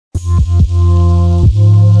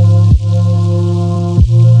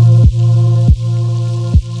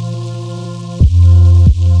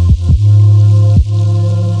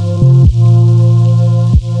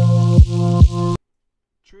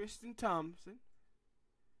Tristan Thompson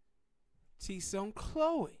cheats on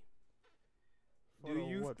Khloe. Do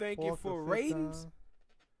you think it for ratings?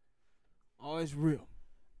 Oh, it's real.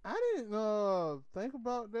 I didn't think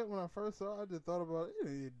about that when I first saw it. I just thought about it.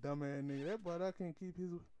 You dumbass nigga. That boy that can't keep his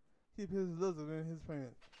lizard in his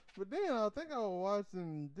pants. But then I think I was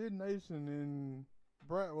watching Did Nation and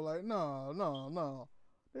Brad were like, no.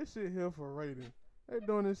 This shit here for ratings. They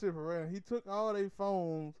doing this shit for ratings. He took all their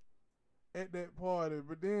phones at that party,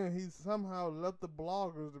 but then he somehow left the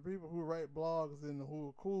bloggers, the people who write blogs and who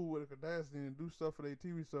are cool with the Kardashian and do stuff for their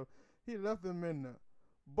TV show, he left them in there.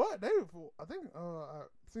 But I think I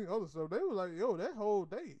seen other stuff. They were like, yo, that whole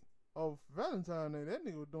day of Valentine's Day, that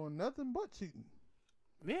nigga was doing nothing but cheating.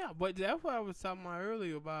 Yeah, but that's what I was talking about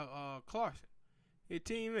earlier about Clarkson, his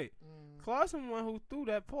teammate. Clarkson one who threw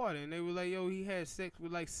that party, and they were like, yo, he had sex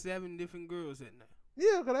with like 7 different girls that night.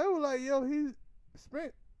 Yeah, because they were like, yo, he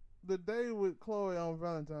spent the day with Khloe on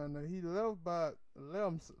Valentine's Day. He left by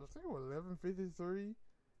 11:53,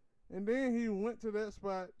 and then he went to that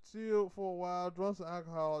spot, chilled for a while, drank some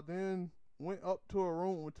alcohol, then went up to a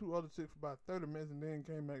room with 2 other chicks for about 30 minutes, and then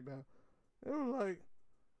came back down. It was like,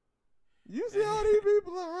 you see all these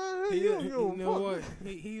people around here, you know what?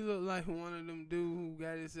 He looked like one of them dudes who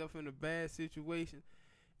got himself in a bad situation,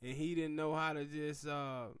 and he didn't know how to just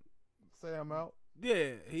say I'm out.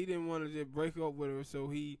 Yeah, he didn't want to just break up with her, so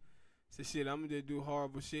he said, shit, I'm going to just do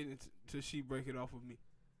horrible shit until she break it off with me.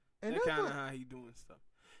 And that's kind of how he doing stuff.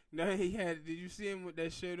 Now, did you see him with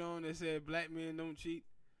that shirt on that said, black men don't cheat?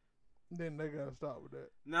 Then they got to stop with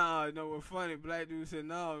that. No, what's funny, black dude said,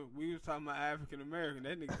 no, we was talking about African American.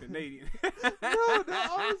 That nigga Canadian. No, that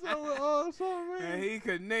also with Sean Mean. And he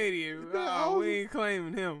Canadian. We ain't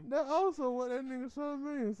claiming him. That also what that nigga Sean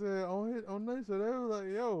Mean said on they said, they were like,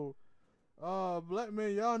 yo, black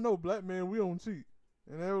men, y'all know black men, we don't cheat.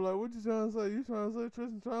 And they were like, what you trying to say? You trying to say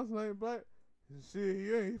Tristan Thompson ain't black? Shit,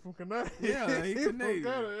 he ain't. He from Canada. Yeah, he Canadian. He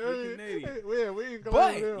Canadian. Yeah, we ain't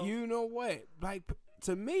but you know what? Like,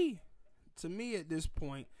 to me at this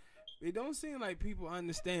point, it don't seem like people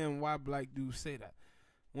understand why black dudes say that.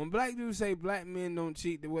 When black dudes say black men don't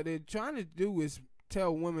cheat, what they're trying to do is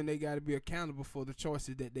tell women they got to be accountable for the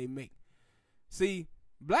choices that they make. See,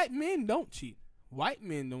 black men don't cheat. White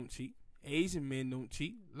men don't cheat. Asian men don't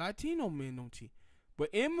cheat. Latino men don't cheat. But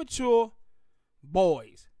immature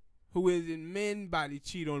boys who is in men body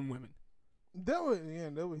cheat on women. That was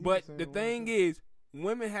but the thing is,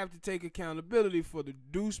 women have to take accountability for the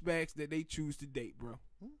douchebags that they choose to date, bro.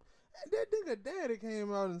 That nigga daddy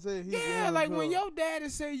came out and said he like when your daddy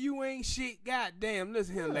say you ain't shit, goddamn,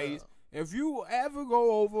 listen here, ladies. If you ever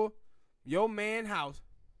go over your man's house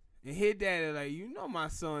and hit daddy like, you know my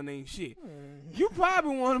son ain't shit, you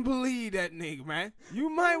probably want to believe that nigga, man. You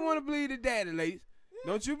might want to believe the daddy, ladies.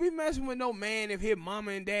 Don't you be messing with no man if his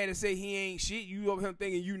mama and daddy say he ain't shit. You over him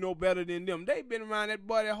thinking you know better than them. They been around that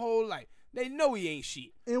boy their whole life. They know he ain't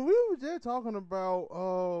shit. And we were just talking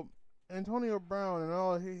about Antonio Brown and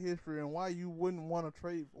all his history and why we wouldn't want to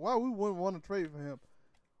trade for him.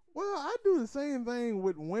 Well, I do the same thing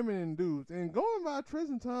with women and dudes. And going by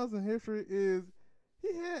Tristan Thompson history is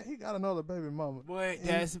he got another baby mama. But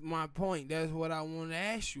that's my point. That's what I want to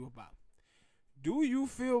ask you about. Do you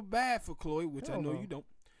feel bad for Khloe, which I know you don't,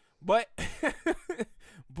 but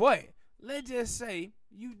let's just say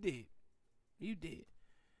you did. You did.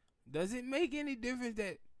 Does it make any difference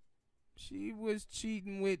that she was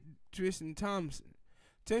cheating with Tristan Thompson?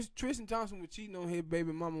 Tristan Thompson was cheating on his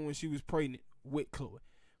baby mama when she was pregnant with Khloe.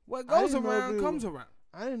 What goes around comes around.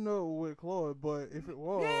 I didn't know it was with Khloe, but if it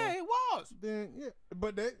was, yeah, it was. Then yeah,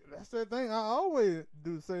 but that's that thing. I always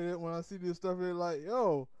do say that when I see this stuff. It's like,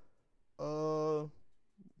 yo.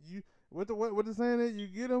 What the saying is, you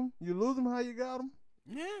get them, you lose them how you got them.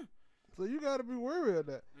 Yeah. So you got to be worried of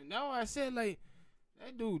that. And now I said, like,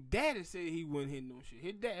 that dude daddy said he wouldn't hit no shit.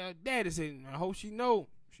 His daddy said, I hope she know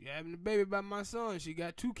she having a baby by my son. She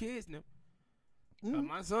got 2 kids now. But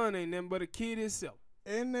my son ain't nothing but a kid himself.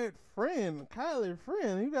 And that friend, Kylie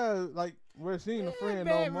friend, you got like, well, she ain't a friend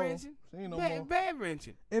no more. She ain't no more. Bad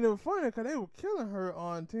wrenching. And it was funny because they were killing her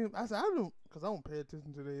on team. I said, because I don't pay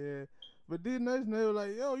attention to their ad. But Did Nation, they were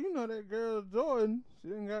like, yo, you know that girl Jordyn, she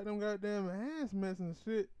done got them goddamn enhancements and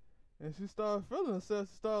shit. And she started feeling herself.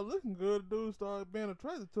 She started looking good. The dude started being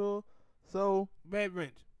attracted to her. So. Bad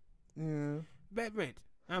wrench. Yeah. Bad wrench.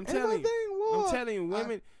 I'm telling you,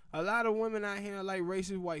 women, a lot of women out here are like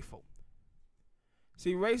racist white folk.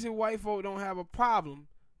 See, racist white folk don't have a problem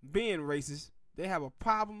being racist. They have a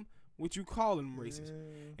problem with you calling them racist.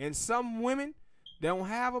 And some women They don't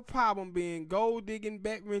have a problem being gold digging,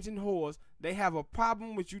 back wrenching whores. They have a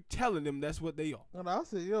problem with you telling them that's what they are. And I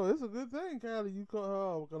said, yo, it's a good thing, Kylie, you cut her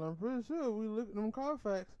off, because I'm pretty sure we look at them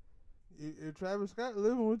Carfax. If Travis Scott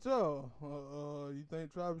living with y'all, you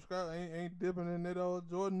think Travis Scott ain't dipping in that old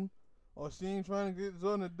Jordyn, or she ain't trying to get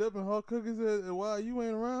Jordyn to dip in her cookies while you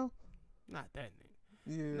ain't around? Not that nigga.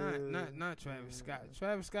 Yeah. Not Travis Scott.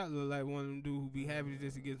 Travis Scott look like one of them dudes who be happy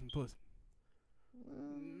just to get some pussy.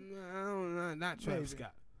 I don't know, not Travis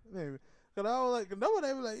Scott. Maybe. Cause I was like, cause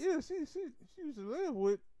nobody was like, yeah, she used to live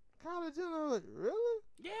with Kylie Jenner. I was like, really?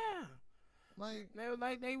 Yeah. Like they were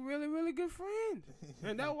like they really, really good friends.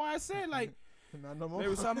 And that's why I said like not no more. They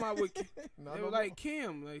were talking about with they were like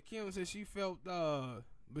Kim. Like Kim said she felt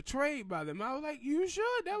betrayed by them. I was like, you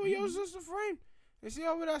should. That was your sister friend. And she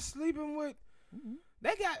over there sleeping with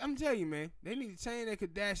they got I'm telling you, man, they need to change their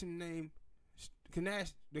Kardashian name.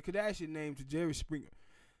 The Kardashian name to Jerry Springer.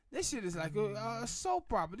 This shit is like a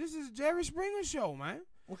soap opera. This is a Jerry Springer show, man.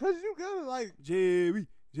 Because you gotta like Jerry.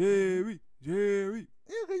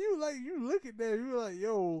 Yeah, cause you look at that, you like,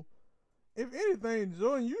 yo, if anything,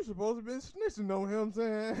 Jordyn, you supposed to been snitching on him,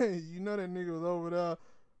 saying, hey, you know that nigga was over there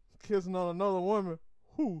kissing on another woman.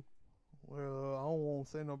 Who? Well, I don't want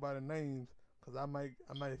to say nobody's names, cause I might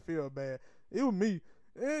feel bad. It was me.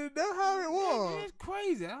 And that's how it was. It's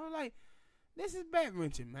crazy. I was like, this is bed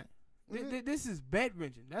wrenching, man. This is bed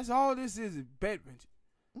wrenching. That's all this is bed wrenching.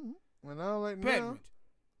 And I was like, bed now, wrenching.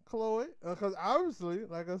 Khloe, because obviously,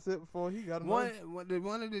 like I said before, he got one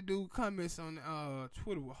of the dude comments on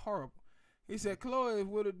Twitter was horrible. He said Khloe is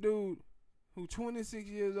with a dude who 26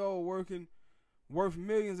 years old working worth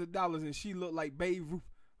millions of dollars and she looked like Babe Ruth.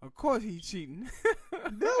 Of course he cheating.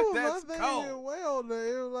 That was That's my thing cold. as well. Though.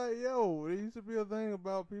 It was like, yo, there used to be a thing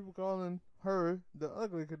about people calling her the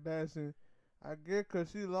ugly Kardashian. I guess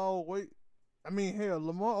because she lost weight. I mean, hell,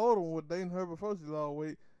 Lamar Odom was dating her before she lost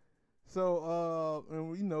weight. So,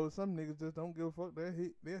 and you know, some niggas just don't give a fuck.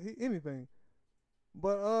 They'll hit anything.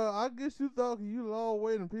 But I guess you thought you lost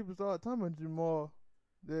weight and people started talking about you more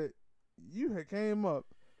that you had came up.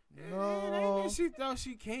 No, she thought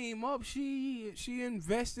she came up. She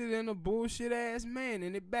invested in a bullshit ass man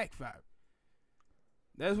and it backfired.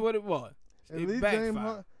 That's what it was. It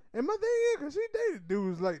backfired. And my thing is, cause she dated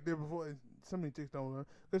dudes like that before. And so many chicks don't learn.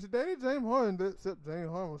 Cause she dated James Harden, except James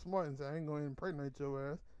Harden was smart and said, "I ain't gonna impregnate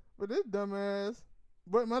your ass." But this dumbass.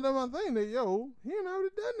 But my thing that he ain't already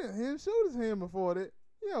done that. He ain't showed his hand before that.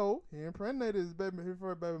 He impregnated his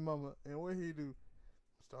first baby mama, and what he do?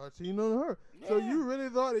 Start cheating on her. Yeah. So you really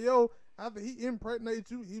thought that after he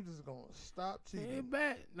impregnated you, he was gonna stop cheating?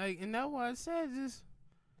 And that's why I said this.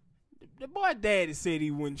 The boy daddy said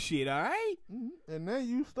he wouldn't shit, all right? Mm-hmm. And now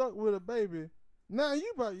you stuck with a baby. Now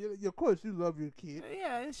you probably, of course, you love your kid.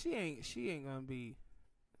 Yeah, and she ain't gonna be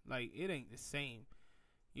like it ain't the same.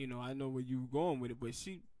 I know where you going with it, but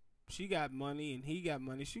she got money and he got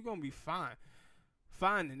money. She gonna be fine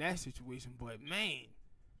in that situation. But man,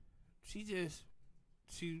 she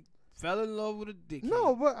fell in love with a dickhead.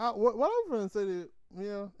 No, but what I'm gonna say is,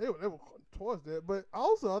 they were towards that. But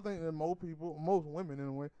also, I think that most women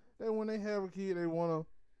anyway, that when they have a kid, they wanna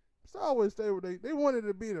always stay with they want it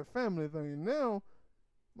to be the family thing. Now,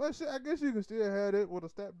 but shit, I guess you can still have that with a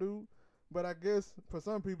step dude. But I guess for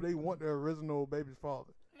some people, they want their original baby's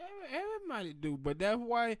father. Everybody do, but that's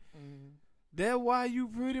why. That's why you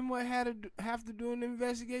pretty much have to do an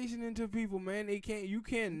investigation into people, man. You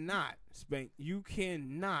cannot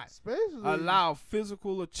allow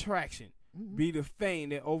physical attraction be the thing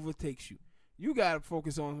that overtakes you. You gotta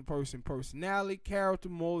focus on the personality, character,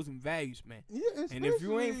 morals, and values, man. Yeah, and if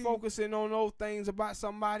you ain't focusing on those things about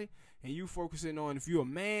somebody, and you focusing on if you're a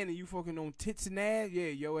man and you focusing on tits and ass, yeah,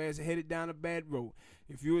 your ass headed down a bad road.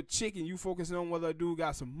 If you're a chick and you focusing on whether a dude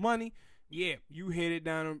got some money, yeah, you headed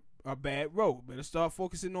down a bad road. Better start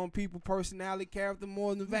focusing on people, personality, character,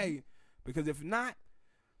 morals, and value. Because if not,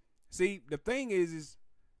 see, the thing is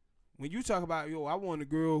when you talk about, I want a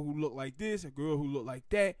girl who look like this, a girl who look like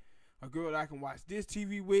that, a girl that I can watch this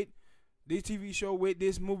TV with, this TV show with,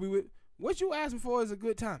 this movie with. What you asking for is a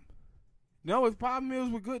good time. What the problem is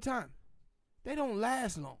with good time? They don't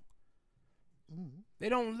last long. They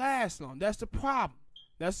don't last long. That's the problem.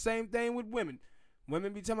 That's the same thing with women.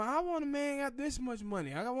 Women be telling me, I want a man who got this much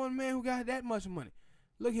money. I want a man who got that much money.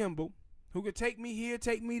 Look him, boo. Who could take me here,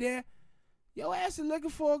 take me there. Your ass is looking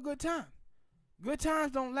for a good time. Good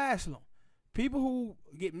times don't last long. People who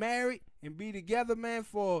get married and be together, man,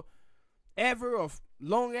 for ever or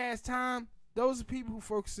long ass time, those are people who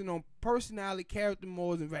focusing on personality, character,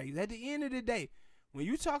 morals, and values. At the end of the day, when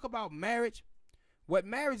you talk about marriage, what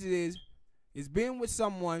marriage is being with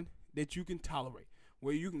someone that you can tolerate.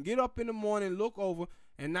 where you can get up in the morning, look over,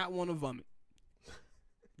 and not want to vomit.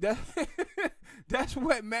 That's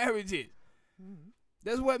what marriage is. Mm-hmm.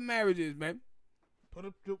 That's what marriage is, man. Put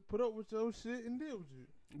up with your shit and deal with you.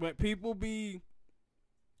 But people be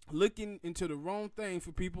looking into the wrong thing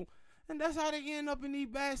for people, and that's how they end up in these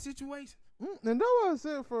bad situations. And that's what I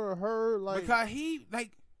said for her, like, because he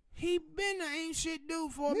been an ain't shit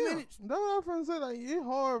dude for a minute. That's what I'm finna say. Like, it's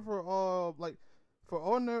hard for for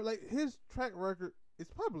ordinary, like, his track record is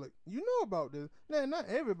public. You know about this. Now, not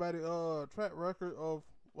everybody track record of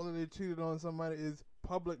whether they cheated on somebody is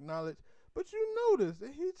public knowledge, but you notice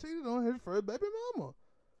that he cheated on his first baby mama.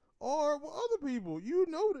 Or with other people, you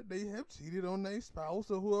know that they have cheated on their spouse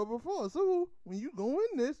or whoever before. So when you go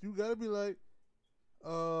in this, you gotta be like,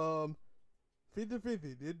 50-50.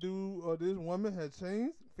 This dude or this woman had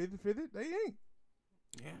changed. 50-50, they ain't.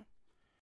 Yeah.